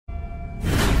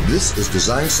This is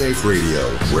Design Safe Radio,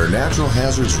 where natural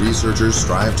hazards researchers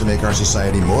strive to make our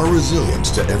society more resilient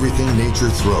to everything nature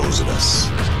throws at us.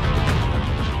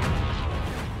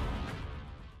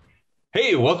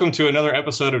 Hey, welcome to another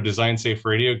episode of Design Safe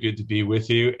Radio. Good to be with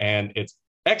you. And it's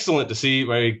excellent to see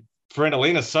my friend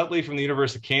Elaina Sutley from the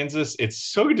University of Kansas. It's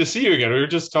so good to see you again. We were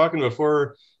just talking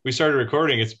before we started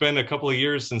recording. It's been a couple of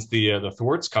years since the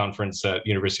Thwarts conference at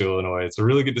University of Illinois. It's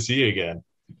really good to see you again.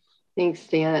 Thanks,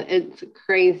 Dan. It's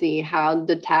crazy how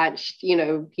detached,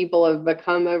 people have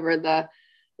become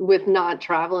with not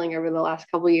traveling over the last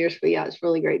couple of years. But yeah, it's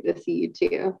really great to see you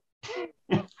too.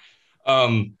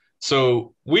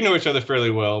 So we know each other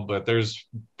fairly well, but there's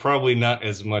probably not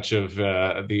as much of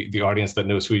the audience that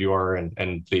knows who you are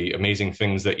and the amazing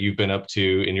things that you've been up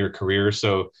to in your career.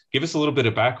 So give us a little bit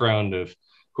of background of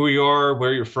who you are,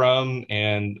 where you're from,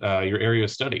 and your area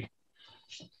of study.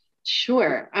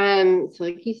 Sure. So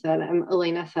like you said, I'm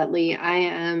Elaina Sutley. I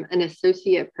am an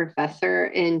associate professor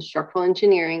in structural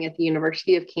engineering at the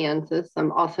University of Kansas.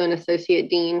 I'm also an associate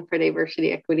dean for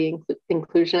diversity, equity,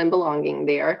 inclusion, and belonging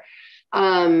there.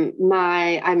 I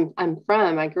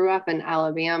grew up in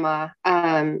Alabama,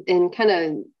 in kind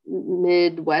of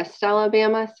Midwest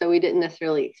Alabama. So we didn't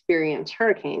necessarily experience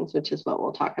hurricanes, which is what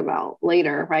we'll talk about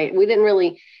later, right? We didn't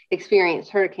really experience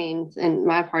hurricanes in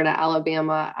my part of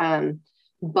Alabama.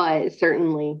 But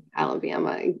certainly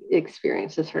Alabama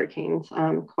experiences hurricanes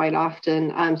quite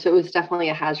often. So it was definitely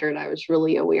a hazard I was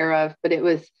really aware of, but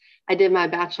I did my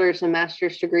bachelor's and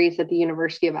master's degrees at the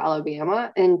University of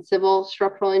Alabama in civil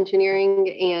structural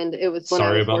engineering. And it was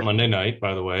Sorry about Monday night,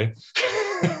 by the way.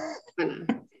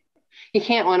 You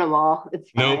can't win them all.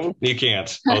 It's fine. Nope, you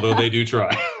can't, although they do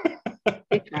try.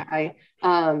 They try.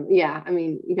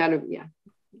 You gotta,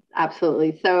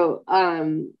 absolutely. So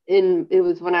it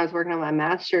was when I was working on my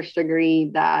master's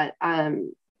degree that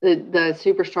the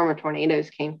superstorm of tornadoes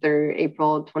came through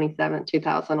April 27,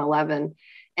 2011.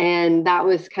 And that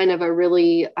was kind of a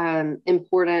really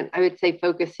important, I would say,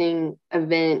 focusing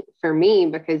event for me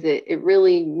because it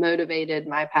really motivated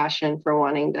my passion for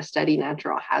wanting to study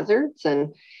natural hazards.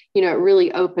 And, it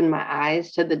really opened my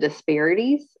eyes to the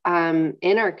disparities in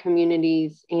our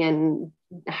communities and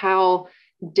how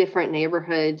different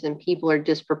neighborhoods and people are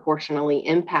disproportionately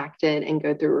impacted and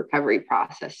go through recovery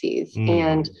processes.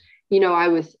 And,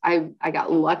 I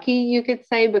got lucky, you could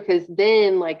say, because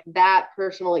then like that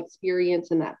personal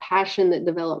experience and that passion that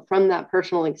developed from that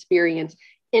personal experience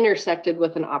intersected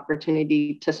with an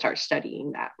opportunity to start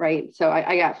studying that. Right. So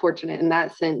I got fortunate in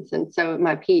that sense. And so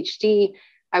my PhD,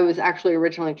 I was actually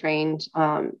originally trained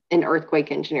in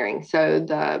earthquake engineering. So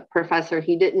the professor,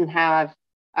 he didn't have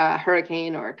a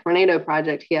hurricane or a tornado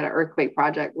project. He had an earthquake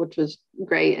project, which was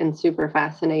great and super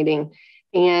fascinating.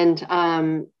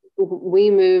 And we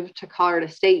moved to Colorado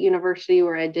State University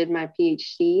where I did my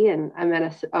PhD, and I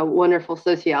met a wonderful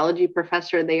sociology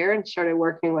professor there and started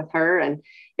working with her. And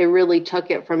it really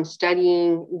took it from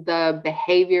studying the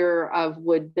behavior of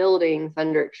wood buildings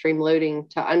under extreme loading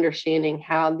to understanding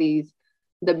how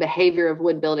the behavior of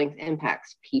wood buildings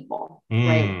impacts people,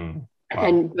 right? Wow.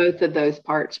 And both of those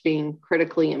parts being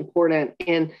critically important.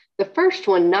 And the first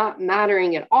one not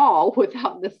mattering at all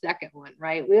without the second one,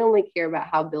 right? We only care about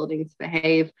how buildings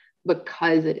behave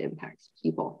because it impacts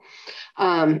people.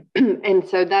 And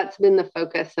so that's been the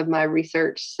focus of my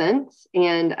research since.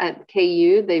 And at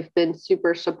KU, they've been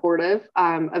super supportive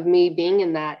of me being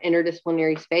in that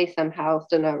interdisciplinary space. I'm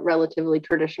housed in a relatively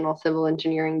traditional civil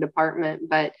engineering department,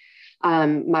 but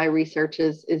my research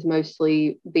is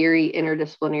mostly very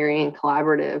interdisciplinary and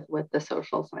collaborative with the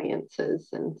social sciences.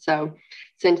 And so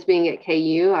since being at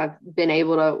KU, I've been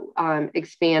able to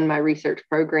expand my research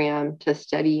program to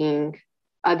studying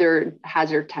other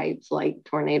hazard types like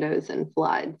tornadoes and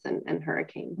floods and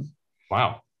hurricanes.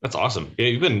 Wow, that's awesome. Yeah,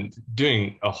 you've been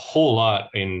doing a whole lot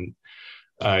in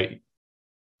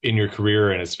your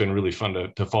career, and it's been really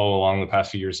fun to follow along the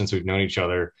past few years since we've known each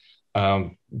other.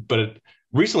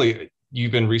 Recently,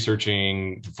 you've been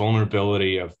researching the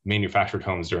vulnerability of manufactured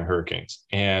homes during hurricanes,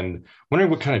 and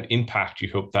wondering what kind of impact you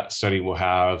hope that study will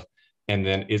have. And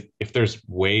then if there's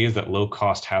ways that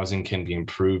low-cost housing can be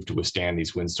improved to withstand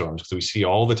these windstorms, because we see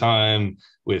all the time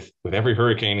with every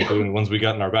hurricane, including the ones we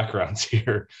got in our backgrounds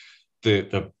here,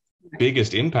 the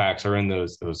biggest impacts are in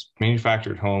those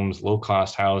manufactured homes,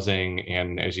 low-cost housing,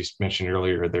 and as you mentioned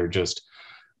earlier, they're just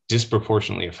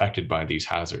disproportionately affected by these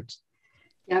hazards.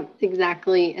 Yep,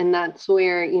 exactly. And that's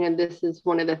where, this is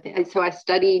one of the things. So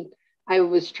I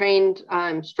was trained,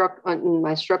 my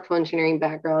structural engineering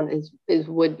background is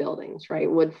wood buildings, right?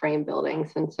 Wood frame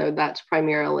buildings. And so that's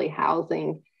primarily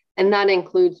housing. And that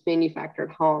includes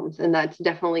manufactured homes. And that's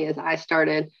definitely, as I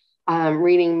started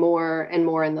reading more and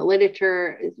more in the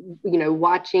literature,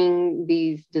 watching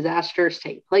these disasters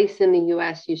take place in the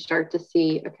US, you start to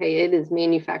see, okay, it is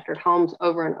manufactured homes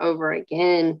over and over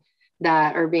again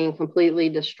that are being completely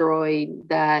destroyed,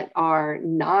 that are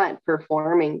not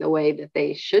performing the way that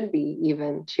they should be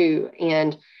even too.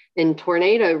 And in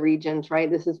tornado regions, right,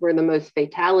 this is where the most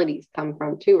fatalities come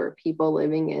from too, are people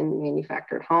living in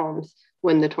manufactured homes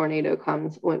when the tornado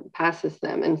passes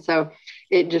them. And so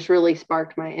it just really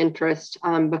sparked my interest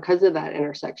because of that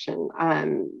intersection.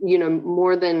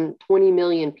 More than 20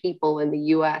 million people in the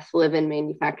US live in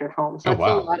manufactured homes. That's a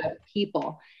lot of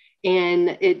people.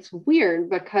 And it's weird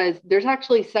because there's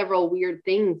actually several weird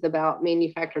things about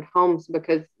manufactured homes,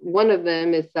 because one of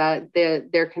them is that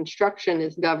their construction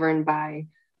is governed by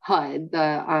HUD,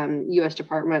 the U.S.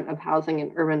 Department of Housing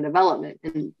and Urban Development,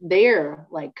 and their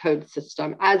like code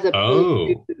system, as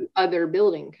opposed to other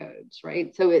building codes,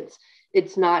 right? So it's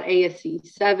not ASC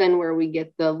 7 where we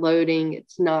get the loading.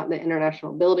 It's not the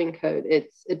International Building Code.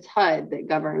 It's HUD that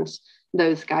governs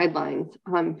those guidelines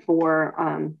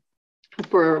for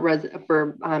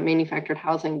manufactured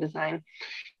housing design.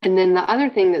 And then the other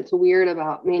thing that's weird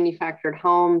about manufactured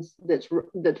homes that's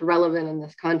relevant in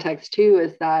this context too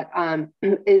is that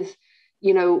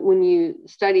when you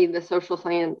study the social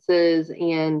sciences,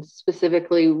 and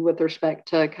specifically with respect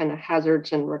to kind of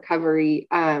hazards and recovery,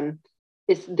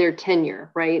 it's their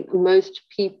tenure, right? Most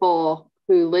people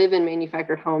who live in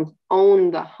manufactured homes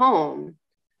own the home,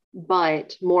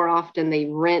 but more often they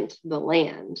rent the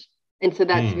land. And so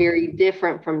that's very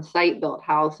different from site-built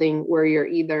housing, where you're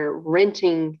either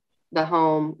renting the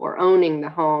home or owning the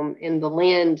home, and the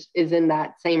land is in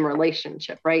that same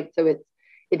relationship, right? So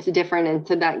it's different. And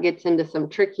so that gets into some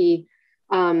tricky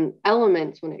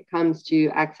elements when it comes to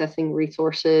accessing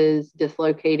resources,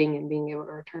 dislocating, and being able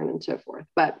to return and so forth.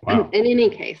 But in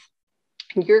any case,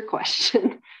 your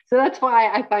question. So that's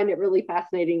why I find it really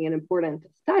fascinating and important to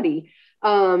study.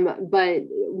 But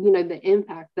the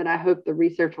impact that I hope the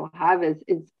research will have is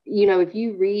if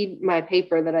you read my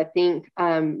paper that I think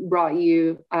brought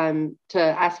you to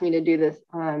ask me to do this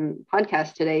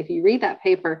podcast today, if you read that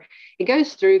paper, it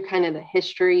goes through kind of the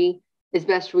history as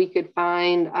best we could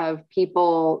find of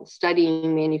people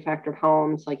studying manufactured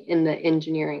homes, like in the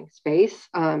engineering space,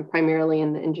 primarily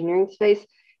in the engineering space.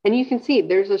 And you can see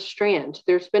there's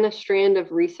been a strand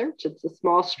of research. It's a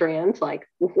small strand, like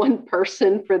one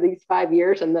person for these 5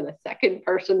 years, and then a second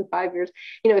person 5 years.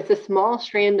 It's a small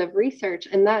strand of research,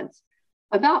 and that's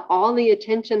about all the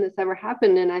attention that's ever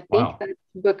happened. And I think that's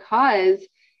because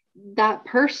that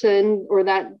person, or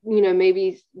that,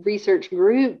 maybe research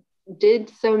group,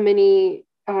 did so many,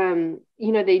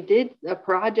 they did a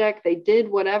project, they did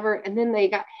whatever, and then they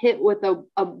got hit with a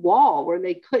wall where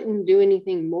they couldn't do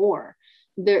anything more.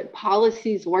 The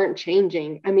policies weren't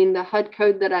changing. I mean, the HUD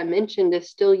code that I mentioned is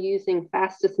still using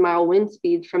fastest mile wind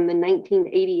speeds from the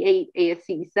 1988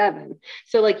 ASC 7.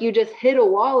 So like, you just hit a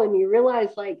wall and you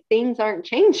realize like things aren't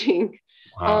changing.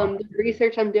 The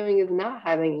research I'm doing is not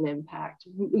having an impact,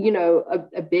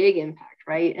 a big impact,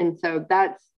 right? And so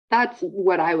that's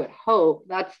what I would hope.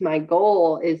 That's my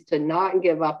goal, is to not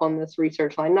give up on this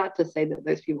research line. Not to say that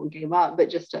those people gave up, but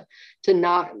just to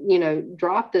not,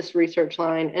 drop this research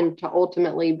line, and to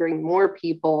ultimately bring more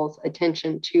people's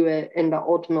attention to it, and to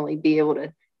ultimately be able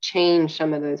to change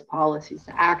some of those policies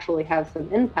to actually have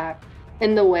some impact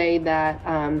in the way that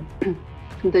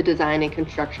the design and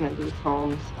construction of these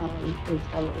homes is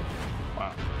going.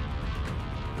 Wow.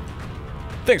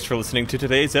 Thanks for listening to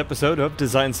today's episode of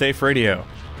Design Safe Radio.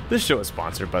 This show is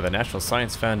sponsored by the National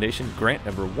Science Foundation grant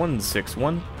number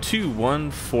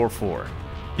 1612144.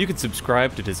 You can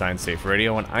subscribe to Design Safe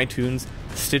Radio on iTunes,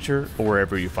 Stitcher, or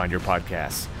wherever you find your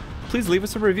podcasts. Please leave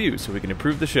us a review so we can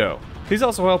improve the show. Please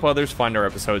also help others find our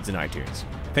episodes in iTunes.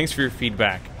 Thanks for your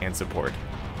feedback and support.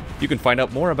 You can find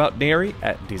out more about NARI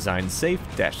at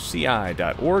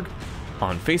designsafe-ci.org,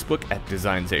 on Facebook at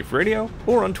Design Safe Radio,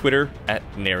 or on Twitter at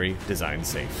NARI Design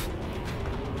Safe.